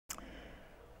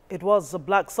It was a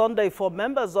Black Sunday for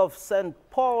members of St.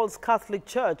 Paul's Catholic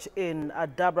Church in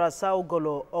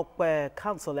Adabrasa-Ugolo, Okpe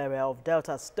Council area of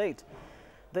Delta State.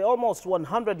 The almost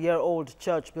 100-year-old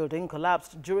church building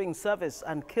collapsed during service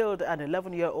and killed an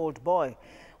 11-year-old boy,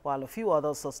 while a few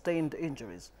others sustained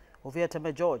injuries.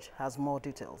 Ovieteme George has more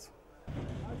details.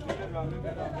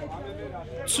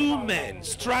 Two men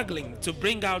struggling to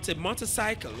bring out a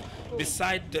motorcycle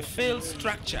beside the failed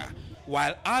structure,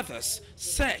 while others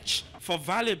search for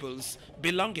valuables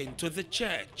belonging to the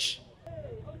church.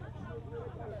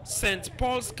 St.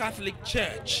 Paul's Catholic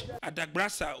Church,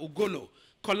 Adabrasa-Ugolo,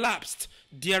 collapsed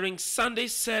during Sunday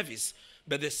service,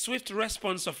 but the swift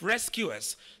response of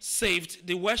rescuers saved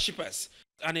the worshippers.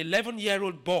 An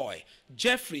 11-year-old boy,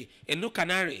 Jeffrey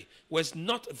Enukanari, was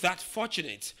not that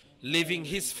fortunate, leaving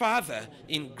his father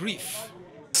in grief.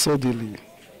 Suddenly,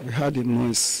 we heard a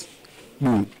noise,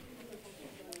 boom,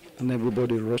 and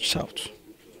everybody rushed out.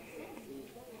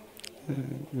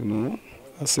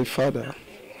 As a father,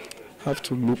 have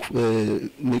to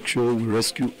make sure we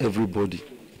rescue everybody.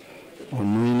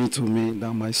 Unknowingly to me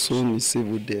that my son is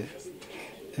over there.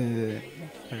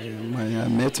 I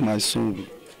met my son.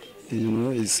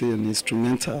 He's an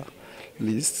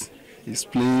instrumentalist. He's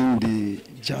playing the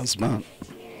jazz band.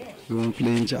 We were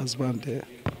playing jazz band there.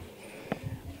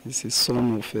 He's a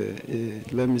son of,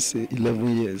 let me say,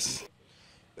 11 years.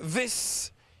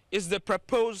 This is the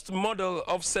proposed model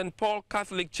of St. Paul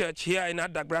Catholic Church here in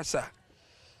Adabrasa.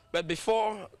 But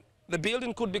before the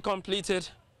building could be completed,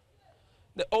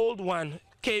 the old one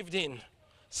caved in,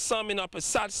 summing up a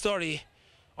sad story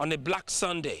on a Black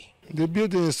Sunday. The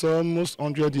building is almost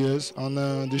 100 years,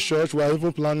 and the church, we are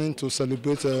even planning to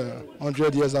celebrate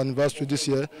 100 years anniversary this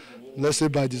year. Let's say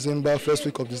by December, first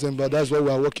week of December. That's what we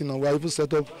are working on. We have even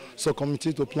set up some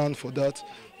committee to plan for that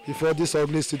before this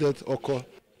ugly incident occur.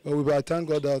 But I thank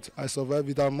God that I survived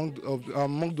it. I'm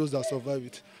among those that survived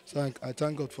it. So I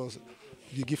thank God for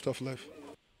the gift of life.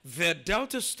 The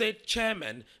Delta State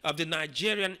chairman of the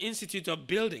Nigerian Institute of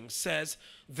Buildings says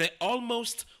the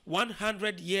almost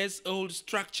 100 years old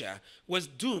structure was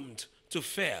doomed to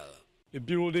fail. The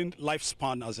building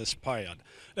lifespan has expired.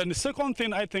 And the second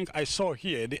thing I think I saw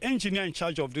here, the engineer in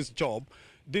charge of this job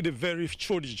did a very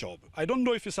shoddy job. I don't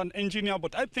know if it's an engineer,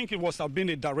 but I think it must have been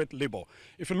a direct labor.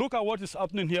 If you look at what is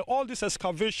happening here, all these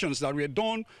excavations that were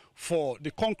done for the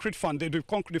concrete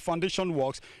foundation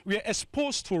works were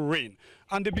exposed to rain,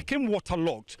 and they became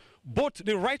waterlogged, both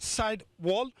the right side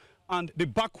wall and the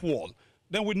back wall.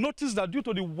 Then we noticed that due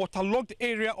to the waterlogged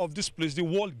area of this place, the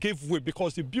wall gave way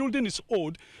because the building is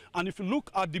old. And if you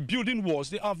look at the building walls,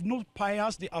 they have no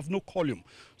piers, they have no column.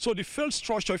 So the failed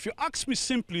structure, if you ask me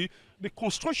simply, the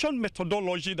construction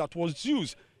methodology that was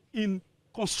used in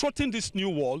constructing this new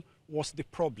wall was the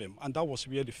problem. And that was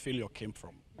where the failure came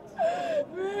from.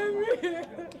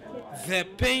 The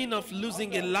pain of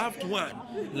losing a loved one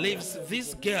leaves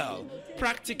this girl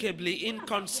practically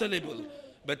inconsolable.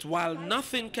 But while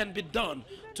nothing can be done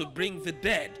to bring the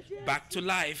dead back to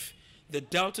life, the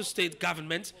Delta State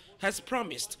government has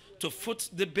promised to foot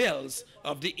the bills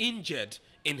of the injured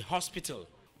in hospital.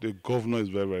 The governor is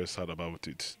very, very sad about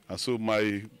it. And so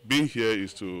my being here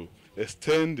is to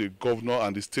extend the governor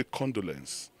and the state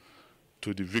condolence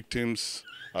to the victims,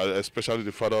 especially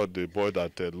the father of the boy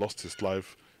that lost his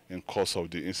life in course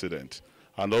of the incident.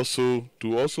 And also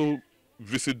to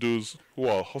visit those who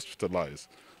are hospitalized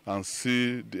and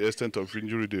see the extent of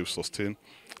injury they've sustained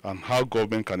and how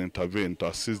government can intervene to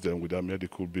assist them with their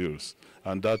medical bills.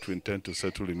 And that we intend to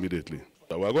settle immediately.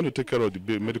 We're going to take care of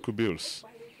the medical bills.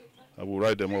 I will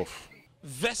write them off.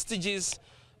 Vestiges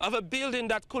of a building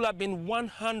that could have been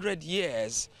 100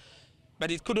 years, but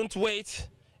it couldn't wait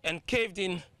and caved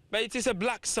in. But it is a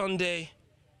Black Sunday.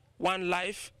 One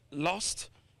life lost,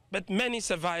 but many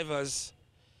survivors.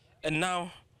 And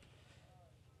now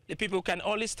the people can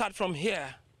only start from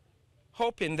here,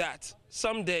 hoping that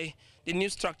someday the new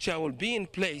structure will be in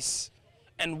place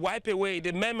and wipe away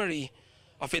the memory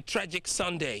of a tragic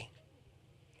Sunday.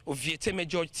 Ovieteme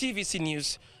George, TVC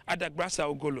News,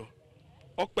 Adabrasa-Ugolo,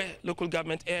 Okpe local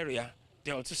government area,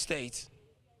 Delta State.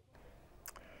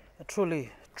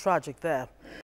 Truly tragic there.